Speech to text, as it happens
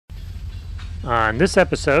On this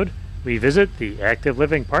episode, we visit the Active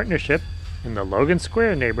Living Partnership in the Logan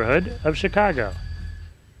Square neighborhood of Chicago.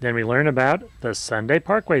 Then we learn about the Sunday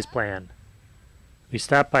Parkways plan. We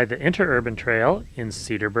stop by the Interurban Trail in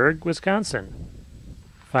Cedarburg, Wisconsin.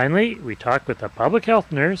 Finally, we talk with a public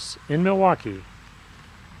health nurse in Milwaukee.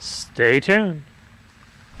 Stay tuned.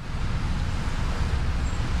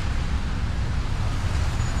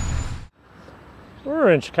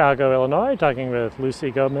 We're in Chicago, Illinois, talking with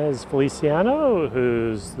Lucy Gomez Feliciano,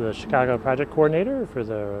 who's the Chicago project coordinator for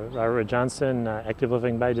the Robert Johnson Active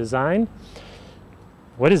Living by Design.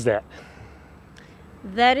 What is that?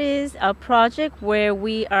 That is a project where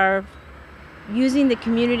we are using the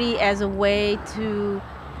community as a way to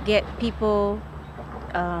get people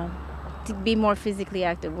to be more physically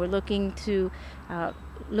active. We're looking to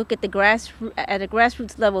look at a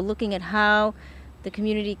grassroots level, looking at how the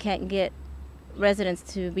community can get residents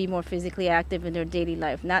to be more physically active in their daily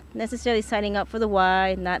life. Not necessarily signing up for the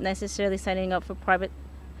Y, not necessarily signing up for private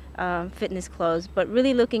fitness clubs, but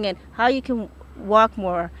really looking at how you can walk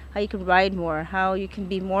more, how you can ride more, how you can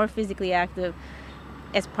be more physically active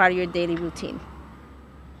as part of your daily routine.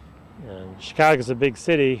 Chicago's a big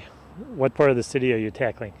city. What part of the city are you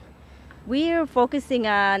tackling? We are focusing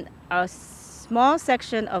on a small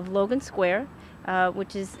section of Logan Square,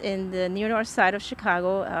 which is in the near north side of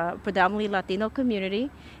Chicago, predominantly Latino community,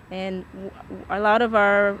 and a lot of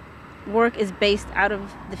our work is based out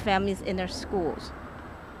of the families in their schools.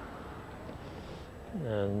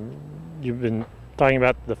 And you've been talking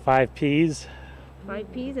about the 5 Ps.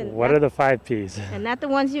 5 Ps. And what are the 5 Ps? And not the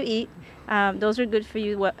ones you eat. Those are good for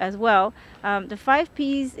you as well. The 5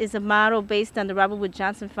 Ps is a model based on the Robert Wood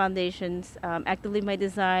Johnson Foundation's Active Living by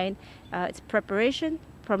Design. It's preparation,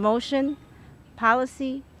 promotion,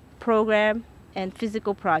 policy, program, and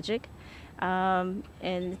physical project. And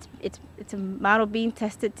it's a model being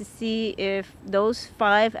tested to see if those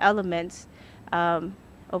 5 elements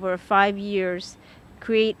over 5 years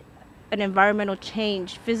create an environmental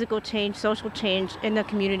change, physical change, social change in the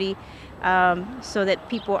community, so that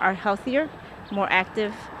people are healthier, more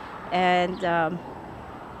active, and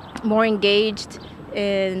more engaged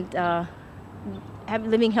in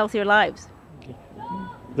living healthier lives.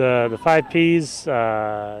 The 5 Ps,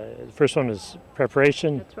 the first one is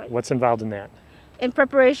preparation. That's right. What's involved in that? In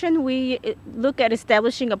preparation, we look at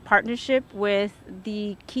establishing a partnership with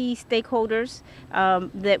the key stakeholders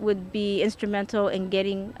that would be instrumental in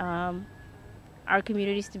getting our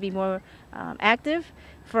communities to be more active.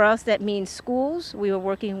 For us, that means schools. We are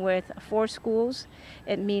working with 4 schools.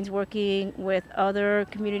 It means working with other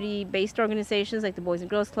community-based organizations like the Boys and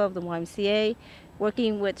Girls Club, the YMCA,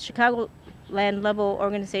 working with Chicagoland level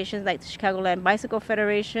organizations like the Chicagoland Bicycle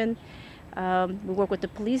Federation. We work with the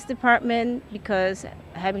police department because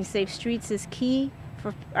having safe streets is key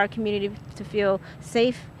for our community to feel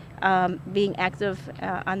safe, being active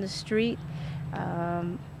on the street.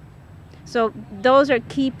 So those are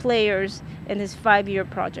key players in this 5-year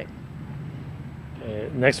project.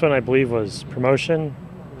 Next one, I believe, was promotion.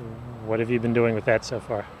 What have you been doing with that so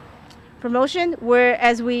far? Promotion,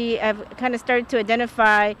 as we have kind of started to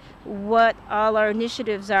identify what all our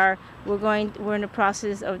initiatives are, we're in the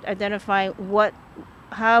process of identifying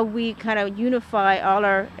how we kind of unify all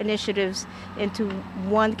our initiatives into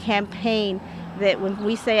one campaign that when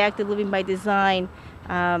we say Active Living by Design,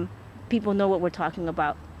 people know what we're talking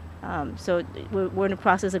about. So we're in the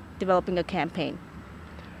process of developing a campaign.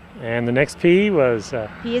 And the next P was?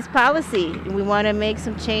 P is policy. We want to make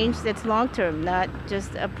some change that's long-term, not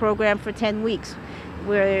just a program for 10 weeks.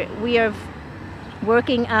 We are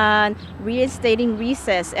working on reinstating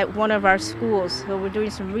recess at one of our schools. So we're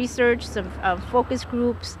doing some research, some focus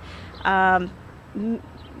groups,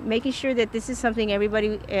 making sure that this is something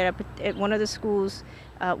everybody at one of the schools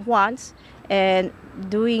wants, and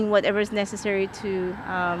doing whatever is necessary to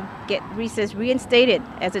get recess reinstated.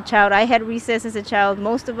 As a child, I had recess as a child.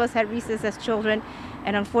 Most of us had recess as children,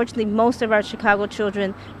 and unfortunately most of our Chicago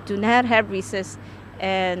children do not have recess,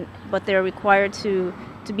 but they're required to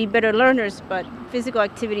be better learners, but physical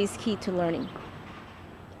activity is key to learning.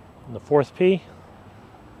 And the 4th P?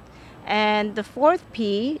 And the 4th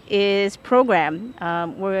P is program,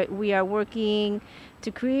 where we are working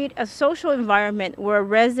to create a social environment where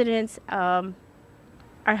residents are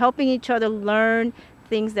helping each other learn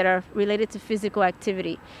things that are related to physical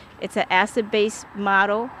activity. It's an asset-based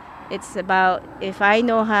model. It's about, if I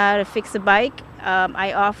know how to fix a bike,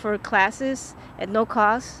 I offer classes at no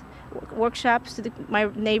cost, workshops to my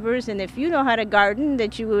neighbors, and if you know how to garden,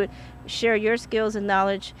 that you would share your skills and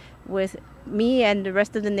knowledge with me and the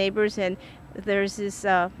rest of the neighbors. And there's this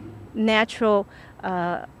natural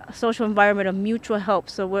social environment of mutual help.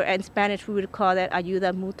 So we're, in Spanish we would call that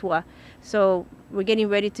ayuda mutua. So we're getting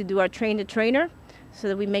ready to do our train the trainer, so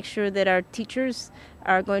that we make sure that our teachers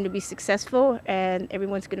are going to be successful and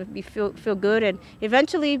everyone's going to be feel good, and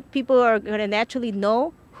eventually people are going to naturally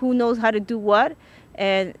know who knows how to do what,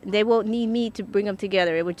 and they won't need me to bring them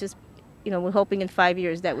together. It would just, we're hoping in 5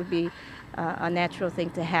 years that would be a natural thing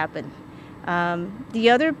to happen. The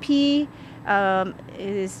other P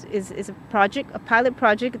is a project, a pilot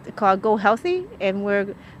project called Go Healthy, and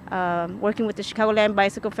we're working with the Chicagoland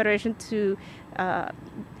Bicycle Federation to,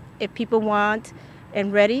 if people want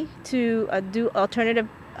and ready to do alternative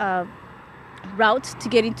routes to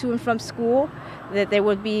getting to and from school, that there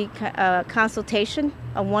would be a consultation,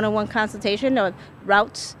 a one-on-one consultation of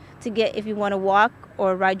routes to get if you want to walk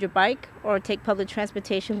or ride your bike or take public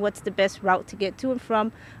transportation, what's the best route to get to and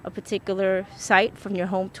from a particular site, from your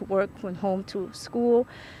home to work, from home to school,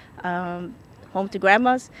 home to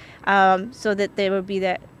grandma's, so that there would be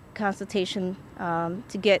that consultation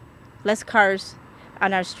to get less cars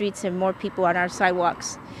on our streets and more people on our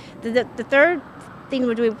sidewalks. The third thing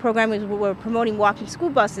we're doing program is we're promoting walking school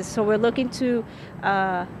buses. So we're looking to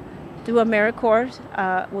do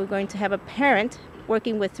AmeriCorps. We're going to have a parent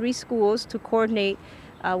working with 3 schools to coordinate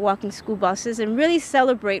walking school buses and really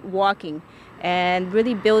celebrate walking and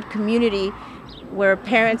really build community where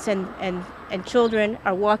parents and children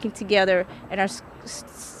are walking together, and our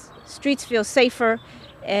streets feel safer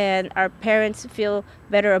and our parents feel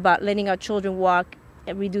better about letting our children walk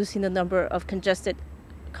and reducing the number of congested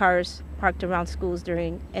cars parked around schools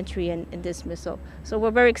during entry and dismissal. So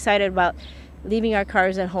we're very excited about leaving our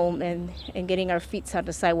cars at home and getting our feet on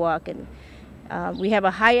the sidewalk. And we have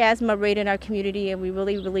a high asthma rate in our community, and we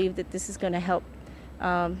really believe that this is going to help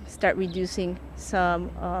start reducing some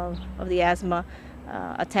of the asthma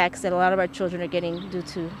attacks that a lot of our children are getting due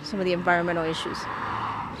to some of the environmental issues.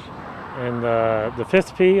 And the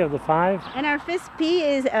 5th P of the 5? And our 5th P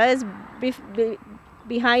is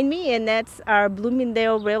behind me, and that's our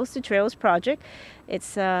Bloomingdale Rails to Trails project.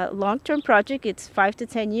 It's a long-term project. It's 5 to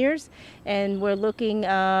 10 years, and we're looking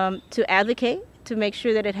to advocate to make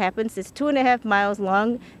sure that it happens. It's 2.5 miles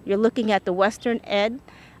long. You're looking at the western edge.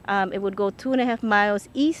 It would go 2.5 miles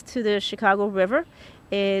east to the Chicago River.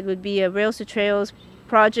 It would be a Rails to Trails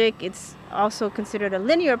project. It's also considered a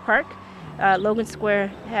linear park. Logan Square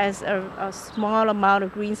has a small amount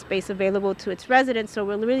of green space available to its residents, so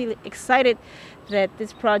we're really excited that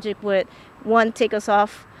this project would, one, take us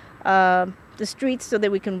off the streets so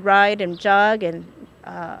that we can ride and jog and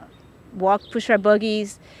walk, push our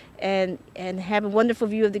buggies, and have a wonderful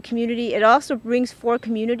view of the community. It also brings 4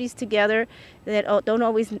 communities together that don't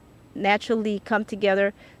always naturally come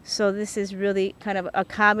together. So this is really kind of a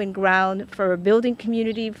common ground for building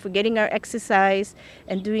community, for getting our exercise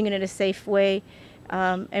and doing it in a safe way.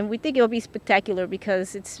 And we think it'll be spectacular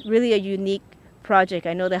because it's really a unique project.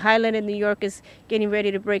 I know the Highland in New York is getting ready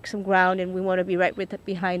to break some ground, and we want to be right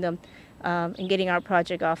behind them in getting our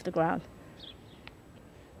project off the ground.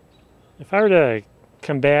 If I were to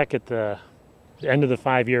come back at the end of the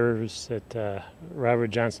 5 years that Robert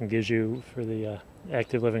Johnson gives you for the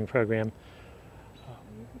active living program,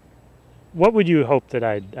 what would you hope that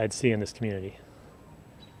I'd see in this community?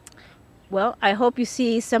 Well, I hope you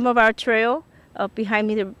see some of our trail up behind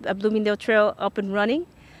me, the Bloomingdale Trail, up and running.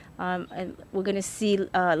 And we're going to see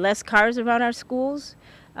less cars around our schools.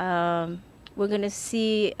 We're going to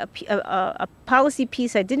see a policy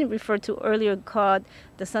piece I didn't refer to earlier called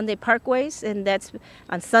the Sunday Parkways, and that's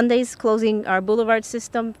on Sundays closing our boulevard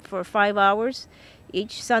system for 5 hours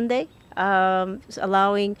each Sunday,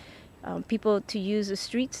 allowing people to use the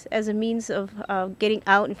streets as a means of getting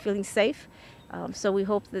out and feeling safe. So we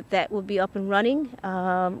hope that that will be up and running.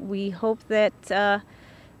 We hope that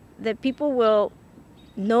that people will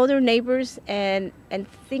know their neighbors and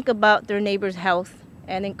think about their neighbors' health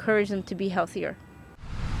and encourage them to be healthier.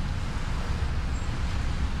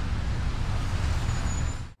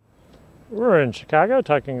 We're in Chicago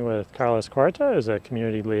talking with Carlos Cuarta, who's a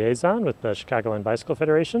community liaison with the Chicagoland Bicycle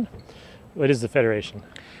Federation. What is the federation?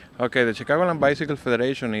 Okay, the Chicagoland Bicycle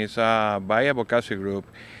Federation is a bi-advocacy group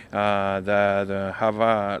that have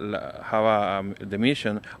the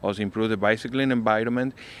mission of improve the bicycling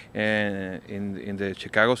environment in the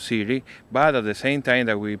Chicago city, but at the same time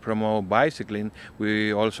that we promote bicycling,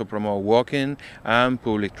 we also promote walking and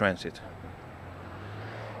public transit.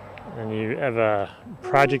 And you have a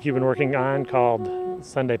project you've been working on called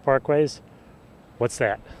Sunday Parkways. What's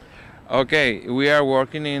that? Okay, we are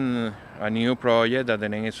working in a new project that the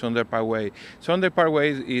name is Sunday Parkways. Sunday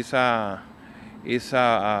Parkways is a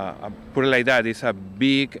put it like that, it's a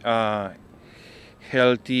big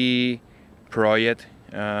healthy project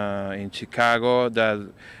in Chicago that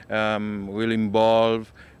will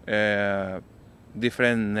involve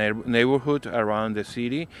different neighborhoods around the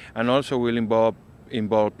city, and also will involve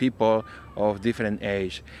people of different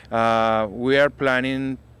age. We are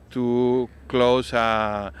planning to close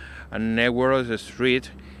a network of the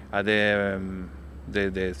street at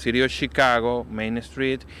the city of Chicago Main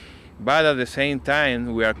Street, but at the same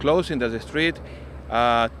time we are closing the street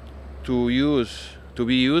to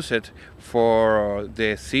be used for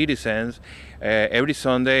the citizens every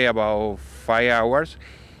Sunday about 5 hours.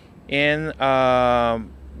 And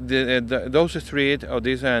those streets, or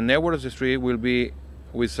this network of the street, will be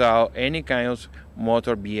without any kind of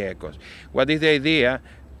motor vehicles. What is the idea?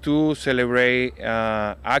 To celebrate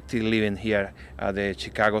active living here at the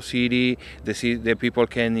Chicago city. The people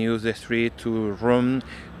can use the street to run,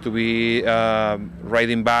 to be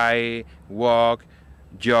riding by, walk,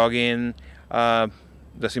 jogging.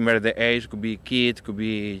 Doesn't matter the age, could be kids, could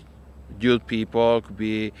be youth people, could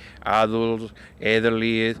be adults,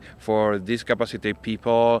 elderly, for discapacitated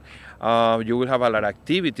people. You will have a lot of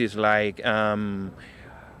activities like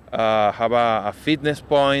have a fitness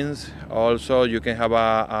points. Also, you can have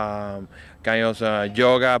a kind of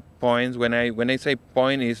yoga points. When I say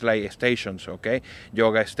point, it's like stations. Okay,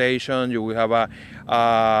 yoga station. You will have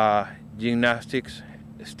a gymnastics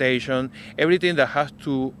station. Everything that has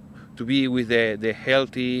to be with the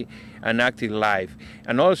healthy and active life.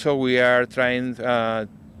 And also, we are trying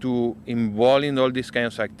to involve in all these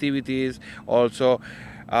kinds of activities. Also,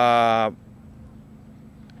 I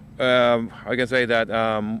can say that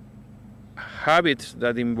habits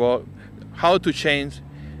that involve how to change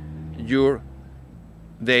your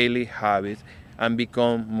daily habits and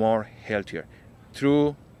become more healthier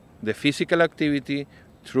through the physical activity,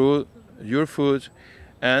 through your food,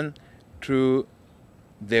 and through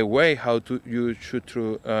the way you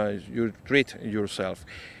treat yourself.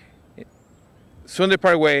 Sunday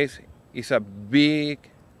Parkways is a big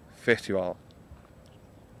festival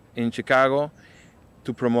in Chicago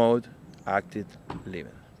to promote active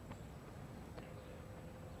living.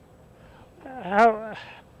 How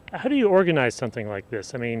do you organize something like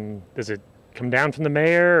this? I mean, does it come down from the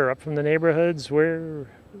mayor or up from the neighborhoods? How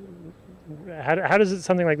does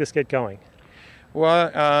something like this get going?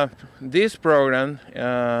 Well, this program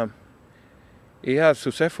is a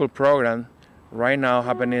successful program right now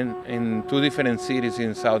happening in 2 different cities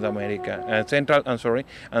in South America,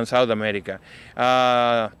 and South America.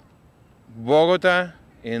 Bogota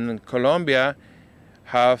in Colombia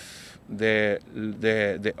have the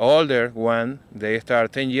older one. They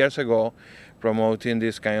started 10 years ago promoting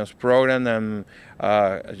this kind of program and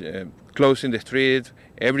closing the streets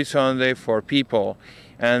every Sunday for people.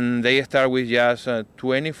 And they start with just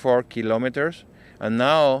 24 kilometers, and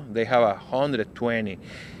now they have 120.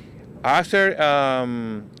 After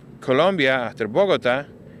Colombia, after Bogota,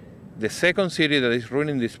 the second city that is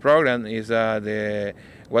running this program is the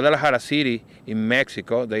Guadalajara city in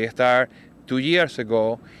Mexico. They start 2 years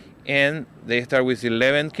ago, and they start with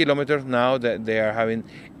 11 kilometers. Now that they are having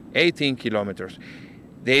 18 kilometers.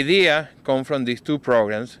 The idea comes from these 2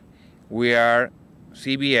 programs. We are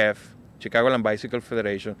CBF, Chicagoland Bicycle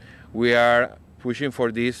Federation. We are pushing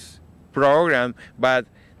for this program, but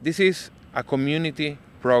this is a community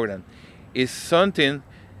program. It's something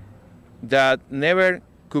that never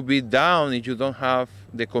could be done if you don't have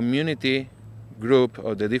the community group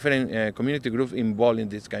or the different community groups involved in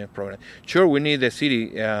this kind of program. Sure, we need the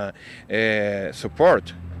city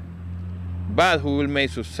support, but who will make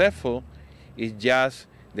successful is just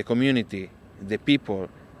the community, the people,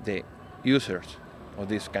 the users of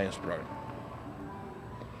this kind of program.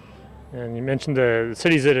 And you mentioned the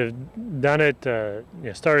cities that have done it,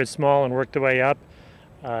 started small and worked their way up.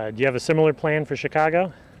 Do you have a similar plan for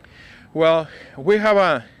Chicago? Well, we have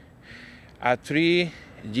a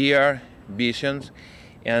 3-year vision,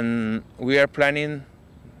 and we are planning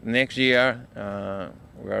next year.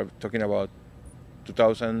 We are talking about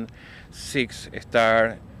 2006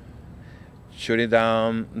 start shutting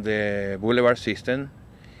down the boulevard system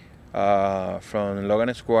from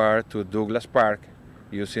Logan Square to Douglas Park,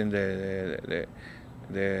 using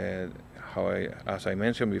as I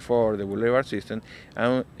mentioned before, the boulevard system.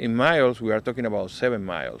 And in miles, we are talking about 7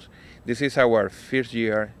 miles. This is our first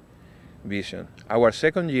year vision. Our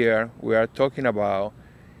second year, we are talking about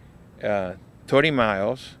 30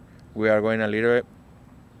 miles. We are going a little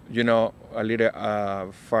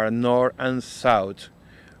far north and south,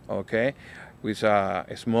 okay, with a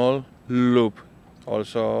small loop,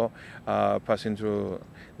 also passing through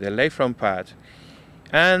the lakefront path.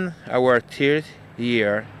 And our third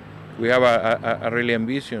year, we have a really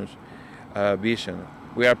ambitious vision.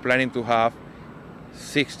 We are planning to have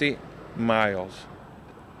 60 miles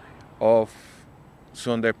of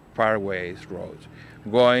Sunday Parkways roads,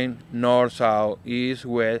 going north, south, east,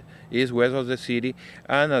 west of the city,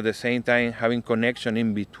 and at the same time having connection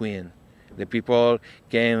in between. The people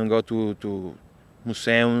can go to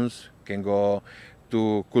museums, can go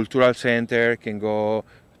to cultural center, can go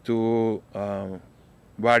to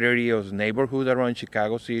various neighborhoods around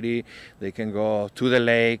Chicago City. They can go to the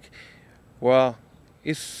lake. Well,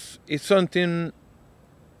 it's something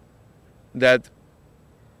that,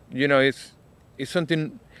 you know, it's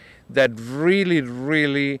something that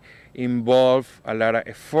really involves a lot of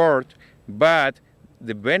effort, but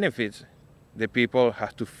the benefits, the people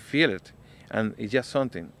have to feel it. And it's just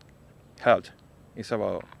something, health. It's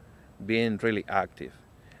about being really active.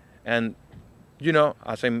 And, you know,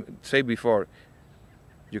 as I said before,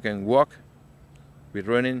 you can walk, be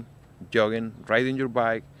running, jogging, riding your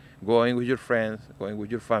bike, going with your friends, going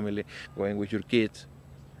with your family, going with your kids.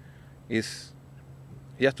 It's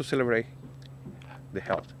just to celebrate the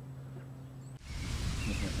health.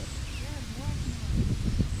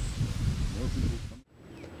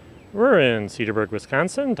 We're in Cedarburg,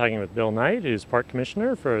 Wisconsin, talking with Bill Knight, who's Park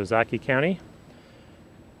Commissioner for Ozaukee County.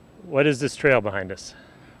 What is this trail behind us?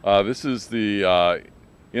 This is the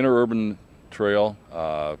Interurban Trail.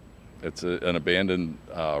 It's an abandoned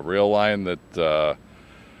rail line that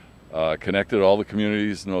connected all the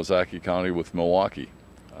communities in Ozaukee County with Milwaukee.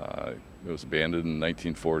 It was abandoned in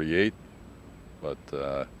 1948, but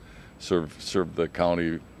served the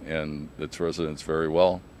county and its residents very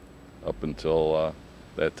well up until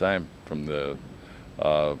that time, from the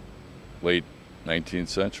late 19th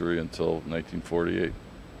century until 1948.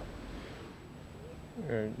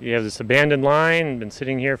 You have this abandoned line, been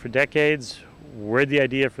sitting here for decades. Where'd the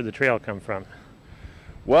idea for the trail come from?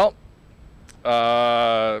 Well,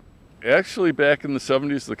 actually back in the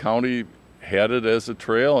 70s, the county had it as a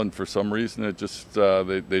trail, and for some reason it just,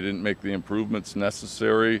 they didn't make the improvements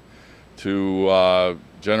necessary to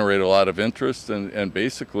generate a lot of interest, and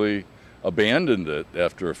basically abandoned it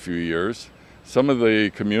after a few years. Some of the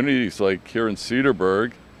communities, like here in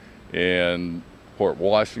Cedarburg and Port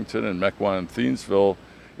Washington and Mequon and Thiensville,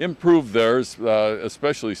 improved theirs,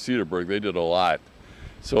 especially Cedarburg. They did a lot.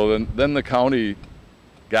 So then the county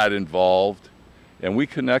got involved, and we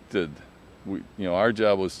connected. Our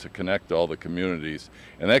job was to connect all the communities,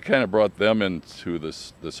 and that kind of brought them into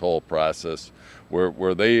this whole process,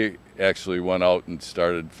 where they actually went out and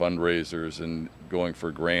started fundraisers and going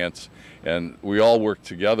for grants, and we all worked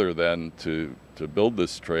together then to build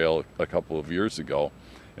this trail a couple of years ago.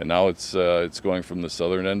 And now it's going from the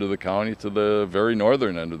southern end of the county to the very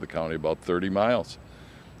northern end of the county, about 30 miles.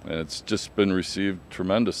 And it's just been received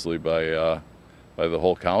tremendously by the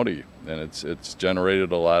whole county. And it's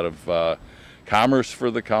generated a lot of commerce for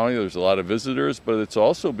the county. There's a lot of visitors, but it's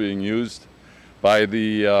also being used by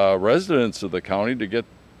the residents of the county to get,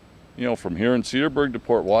 from here in Cedarburg to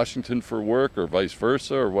Port Washington for work, or vice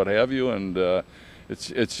versa, or what have you. And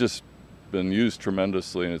it's just been used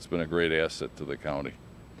tremendously, and it's been a great asset to the county.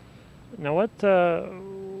 Now,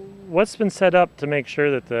 what's been set up to make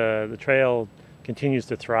sure that the trail continues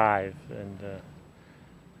to thrive? And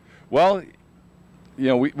well,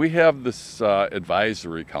 we have this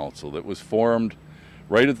advisory council that was formed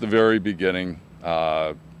right at the very beginning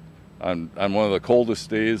on one of the coldest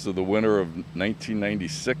days of the winter of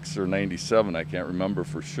 1996 or 97. I can't remember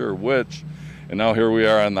for sure which. And now here we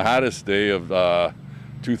are on the hottest day of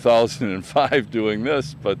 2005 doing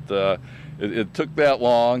this, but it took that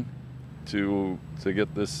long to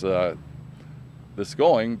get this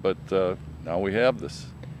going, but now we have this.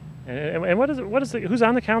 And who's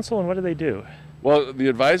on the council, and what do they do? Well, the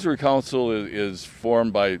advisory council is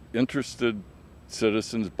formed by interested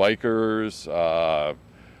citizens, bikers,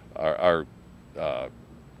 our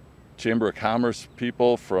Chamber of Commerce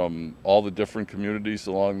people from all the different communities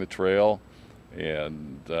along the trail,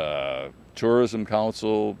 and tourism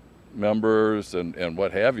council members and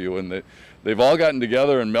what have you, and they've all gotten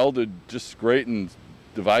together and melded just great and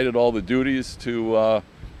divided all the duties to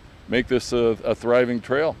make this a thriving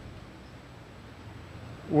trail.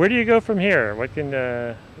 Where do you go from here? How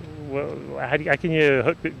can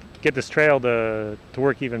you get this trail to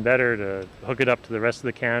work even better, to hook it up to the rest of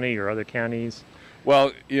the county or other counties?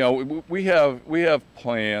 Well, we have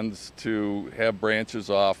plans to have branches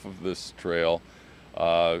off of this trail.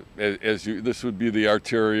 This would be the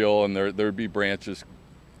arterial, and there'd be branches,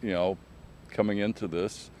 coming into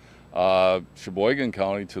this. Sheboygan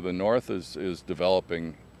County to the north is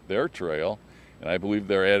developing their trail, and I believe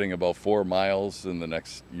they're adding about 4 miles in the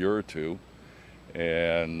next year or two.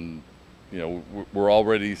 And we're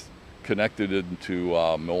already connected into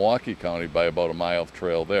Milwaukee County by about a mile of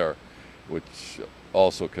trail there, which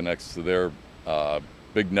also connects to their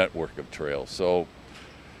big network of trails. So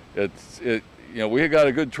we got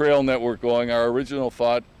a good trail network going. Our original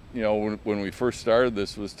thought, when we first started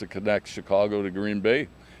this, was to connect Chicago to Green Bay,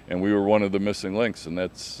 and we were one of the missing links, and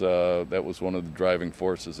that was one of the driving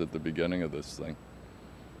forces at the beginning of this thing.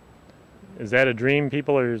 Is that a dream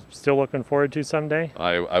people are still looking forward to someday?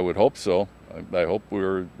 I would hope so. I hope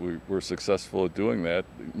we're successful at doing that.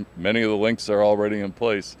 Many of the links are already in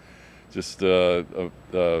place. Just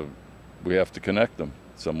we have to connect them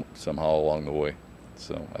somehow along the way.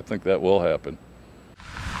 So I think that will happen.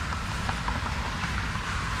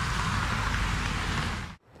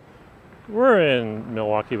 We're in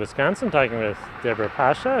Milwaukee, Wisconsin, talking with Deborah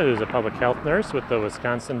Pasha, who's a public health nurse with the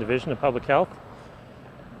Wisconsin Division of Public Health.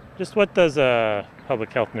 Just what does a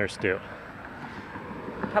public health nurse do?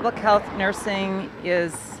 Public health nursing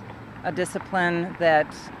is a discipline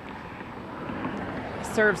that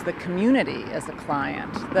serves the community as a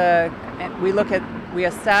client. We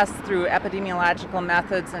assess through epidemiological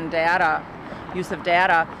methods and use of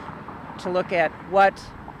data to look at what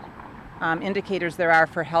indicators there are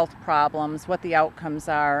for health problems, what the outcomes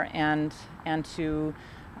are, and to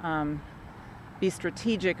be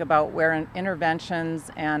strategic about where interventions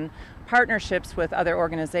and partnerships with other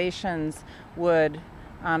organizations would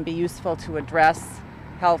be useful to address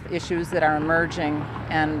health issues that are emerging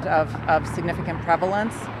and of significant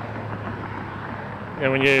prevalence.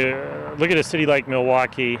 And when you look at a city like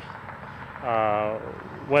Milwaukee,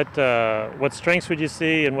 what strengths would you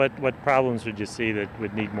see, and what problems would you see that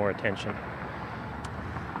would need more attention?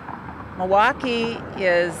 Milwaukee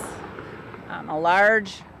is a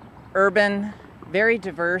large, urban, very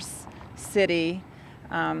diverse city,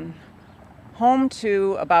 home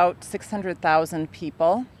to about 600,000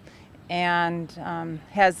 people, and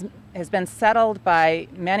has been settled by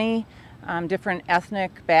many different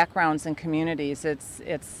ethnic backgrounds and communities.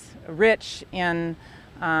 It's rich in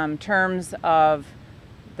terms of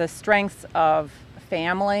the strengths of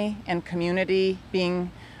family and community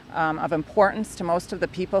being of importance to most of the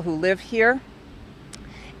people who live here,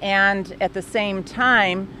 and at the same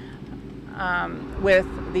time, with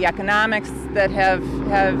the economics that have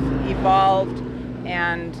evolved,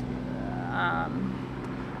 and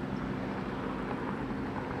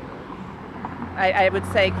I would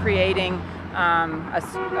say creating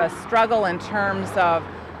a struggle in terms of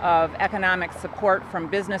economic support from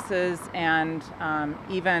businesses and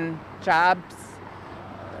even jobs,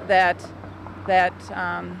 that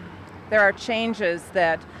there are changes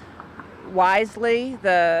that wisely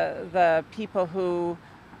the people who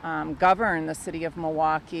govern the city of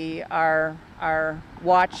Milwaukee are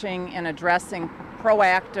watching and addressing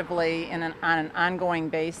proactively on an ongoing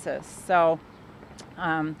basis. So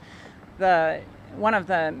one of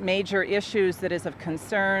the major issues that has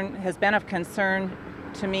been of concern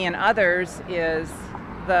to me and others is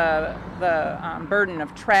the burden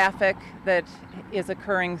of traffic that is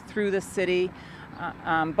occurring through the city,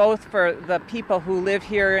 both for the people who live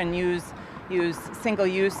here and use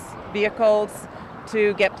single-use vehicles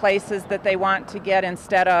to get places that they want to get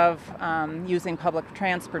instead of using public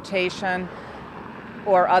transportation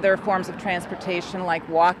or other forms of transportation like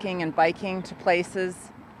walking and biking to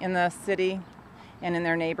places in the city and in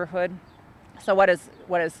their neighborhood. So what has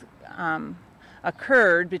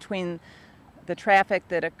occurred between the traffic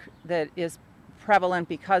that is prevalent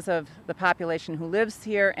because of the population who lives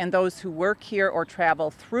here and those who work here or travel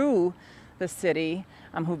through the city,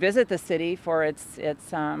 who visit the city for its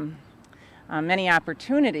many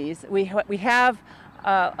opportunities. We have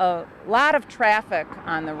a lot of traffic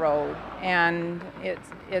on the road, and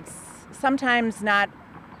it's sometimes not,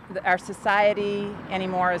 our society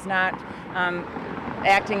anymore is not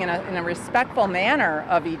acting in a respectful manner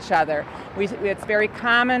of each other. It's very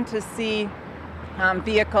common to see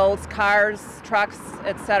vehicles, cars, trucks,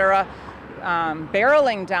 etc.,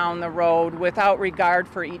 barreling down the road without regard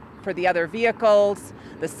for the other vehicles,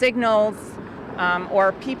 the signals,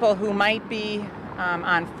 or people who might be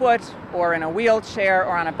on foot or in a wheelchair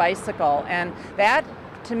or on a bicycle. And that,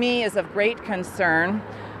 to me, is of great concern.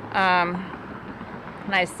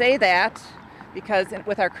 And I say that because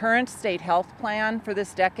with our current state health plan for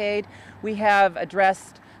this decade, we have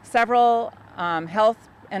addressed several health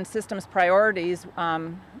and systems priorities.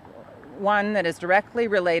 One that is directly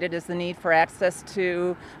related is the need for access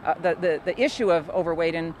to the issue of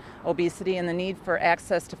overweight and obesity and the need for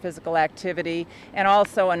access to physical activity. And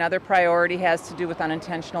also another priority has to do with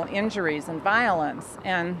unintentional injuries and violence.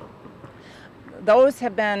 And those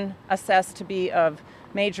have been assessed to be of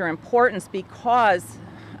major importance because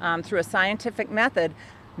through a scientific method,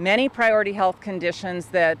 many priority health conditions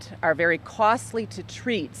that are very costly to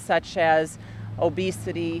treat, such as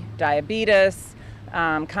obesity, diabetes,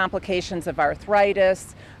 complications of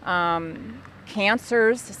arthritis,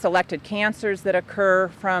 cancers, selected cancers that occur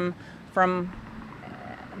from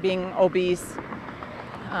being obese.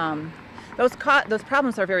 Those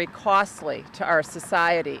problems are very costly to our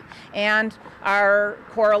society and are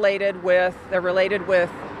related with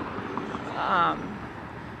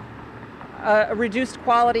a reduced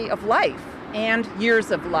quality of life and years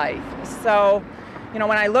of life. So, you know,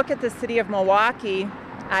 when I look at the city of Milwaukee,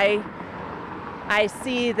 I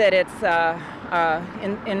see that it's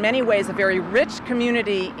in many ways a very rich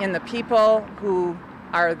community in the people who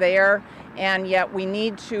are there, and yet we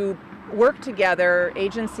need to work together.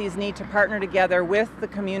 Agencies need to partner together with the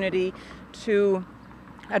community to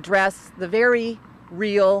address the very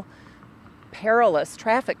real perilous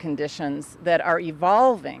traffic conditions that are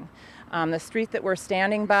evolving. The street that we're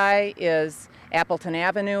standing by is Appleton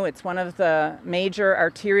Avenue. It's one of the major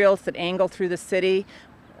arterials that angle through the city.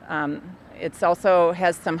 It also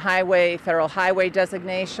has some federal highway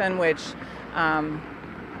designation, which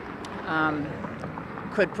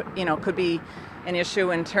could be an issue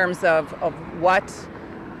in terms of what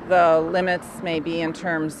the limits may be in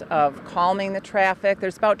terms of calming the traffic.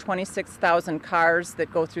 There's about 26,000 cars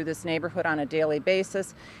that go through this neighborhood on a daily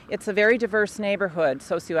basis. It's a very diverse neighborhood,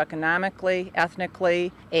 socioeconomically,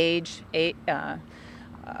 ethnically, age,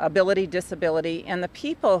 ability, disability, and the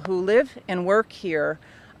people who live and work here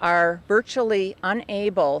are virtually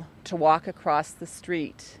unable to walk across the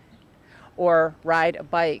street or ride a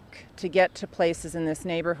bike to get to places in this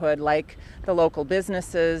neighborhood like the local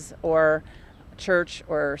businesses or church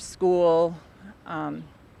or school.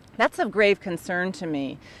 That's of grave concern to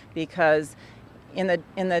me, because in the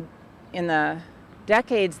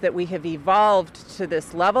decades that we have evolved to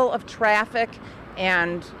this level of traffic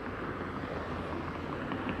and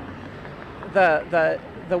the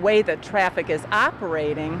way that traffic is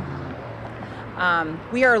operating,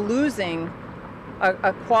 we are losing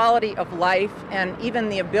a quality of life and even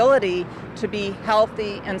the ability to be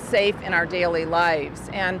healthy and safe in our daily lives.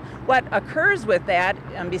 And what occurs with that,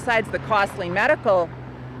 besides the costly medical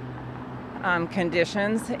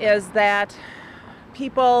conditions, is that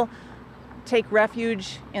people take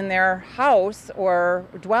refuge in their house or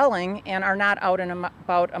dwelling and are not out and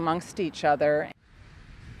about amongst each other.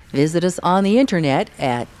 Visit us on the internet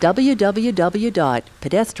at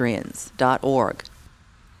www.pedestrians.org.